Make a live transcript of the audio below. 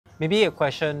Maybe a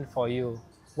question for you.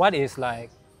 What is like,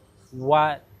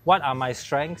 what are my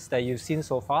strengths that you've seen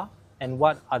so far? And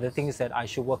what are the things that I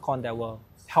should work on that will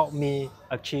help me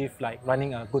achieve like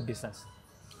running a good business?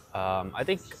 I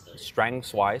think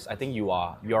strengths-wise, I think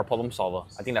you're a problem solver.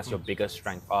 I think that's your biggest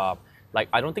strength. Like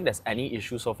I don't think there's any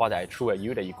issue so far that I threw at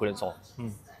you that you couldn't solve.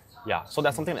 Yeah, so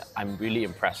that's something that I'm really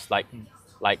impressed. Like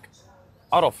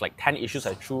out of like 10 issues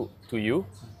I threw to you,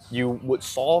 you would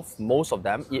solve most of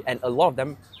them, and a lot of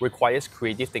them requires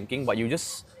creative thinking, but you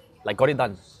just like got it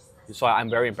done. So I'm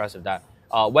very impressed with that.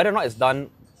 Whether or not it's done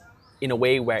in a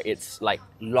way where it's like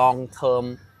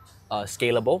long-term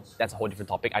scalable, that's a whole different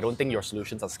topic. I don't think your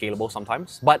solutions are scalable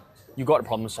sometimes, but you got a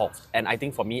problem solved. And I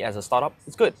think for me as a startup,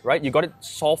 it's good, right? You got it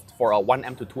solved for a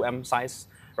 1M to 2M size,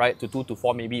 right? To 2 to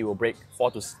 4, maybe you will break,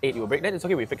 4 to 8 you will break. Then it's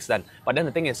okay, we fix then. But then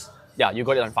the thing is, yeah, you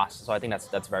got it done fast. So I think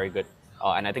that's very good.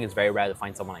 And I think it's very rare to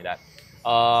find someone like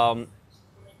that.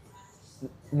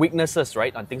 Weaknesses,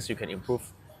 right? And things you can improve.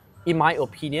 In my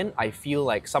opinion, I feel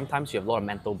like sometimes you have a lot of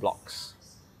mental blocks.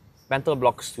 Mental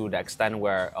blocks to the extent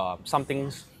where some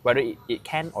things, whether it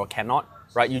can or cannot,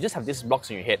 right? You just have these blocks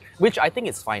in your head, which I think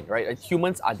is fine, right?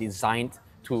 Humans are designed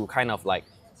to kind of like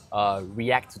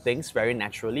react to things very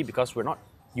naturally because we're not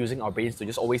using our brains to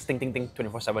just always think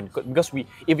 24/7. Because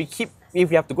if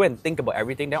we have to go and think about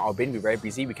everything, then our brain will be very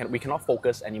busy. We cannot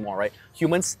focus anymore, right?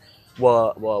 Humans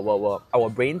our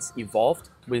brains evolved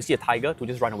when you see a tiger to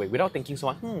just run away without thinking so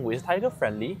much. Is tiger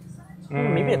friendly?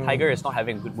 Maybe a tiger is not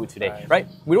having a good mood today, right?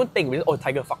 We don't think, oh,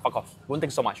 tiger, fuck off. We don't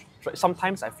think so much.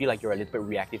 Sometimes I feel like you're a little bit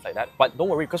reactive like that, but don't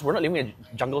worry, because we're not living in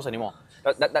jungles anymore.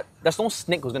 There's no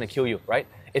snake who's going to kill you, right?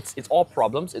 It's all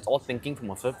problems, it's all thinking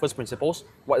from first principles.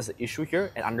 What is the issue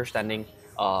here? And understanding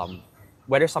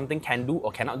whether something can do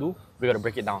or cannot do, we got to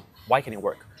break it down. Why can it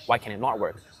work? Why can it not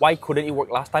work? Why couldn't it work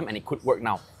last time and it could work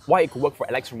now? Why it could work for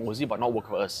Alex from Mozy but not work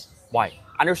for us? Why?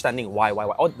 Understanding why.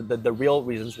 All the real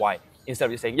reasons why. Instead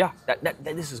of just saying, yeah, that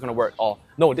this is going to work, or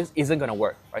no, this isn't going to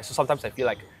work, right? So sometimes I feel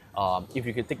like if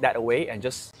you could take that away and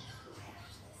just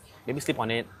maybe sleep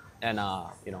on it and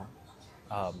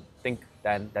think,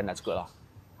 then that's good.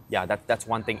 Yeah, that's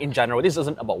one thing. In general, this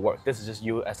isn't about work. This is just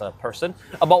you as a person.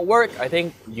 About work, I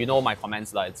think you know my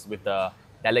comments. It's with the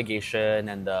delegation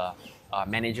and the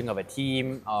managing of a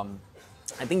team.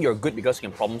 I think you're good because you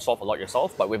can problem solve a lot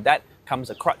yourself, but with that comes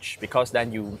a crutch because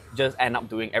then you just end up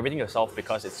doing everything yourself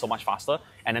because it's so much faster,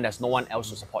 and then there's no one else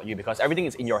to support you because everything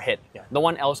is in your head. Yeah. No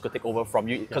one else could take over from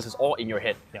you because it's all in your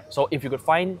head. Yeah. So if you could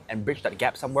find and bridge that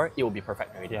gap somewhere, it will be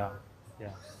perfect already. Yeah.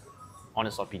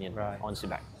 Honest opinion. Right. Honestly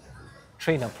back.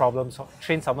 Train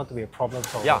someone to be a problem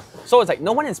solver. Yeah. So it's like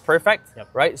no one is perfect,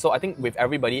 right? So I think with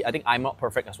everybody, I think I'm not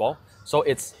perfect as well. So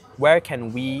it's where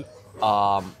can we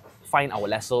find our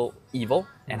lesser evil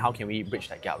and how can we bridge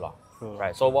that gap, Cool.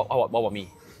 right? So what about me?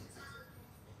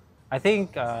 I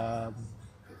think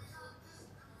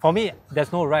for me,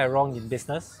 there's no right or wrong in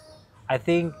business. I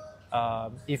think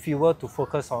if you were to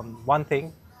focus on one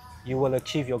thing, you will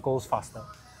achieve your goals faster.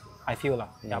 I feel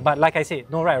yeah. But like I said,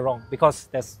 no right or wrong because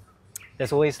there's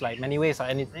always like many ways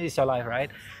and it's your life, right?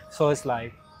 So it's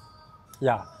like,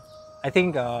 yeah, I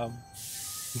think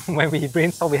when we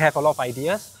brainstorm, we have a lot of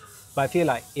ideas. But I feel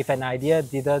like if an idea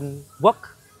didn't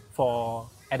work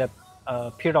at a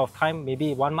period of time,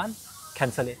 maybe 1 month,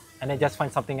 cancel it and then just find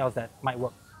something else that might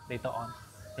work later on.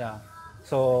 Yeah.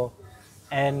 So,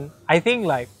 and I think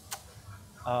like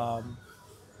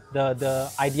the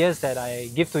ideas that I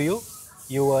give to you,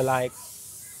 you will like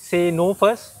say no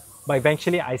first, but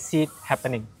eventually I see it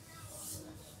happening.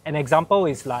 An example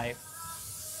is like,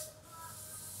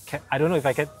 I don't know if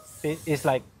I can. It's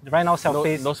like right now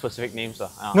self-paced. No specific names.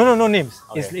 No names.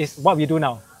 Okay. It's what we do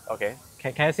now. Okay.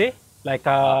 Can I say? Like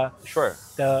sure.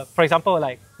 For example,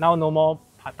 like now no more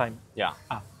part-time. Yeah.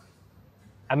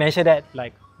 I mentioned that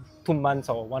like 2 months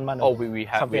or 1 month. Oh, we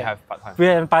have part-time. We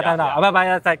have part-time now.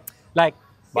 But it's like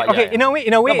but okay, in a way,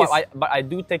 no, but I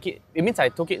do take it. It means I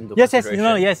took it into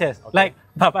consideration. Yes. Okay. Like,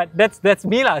 but that's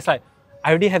me lah. It's like I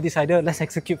already have this idea. Let's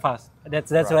execute fast.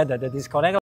 That's right. Where the disconnect.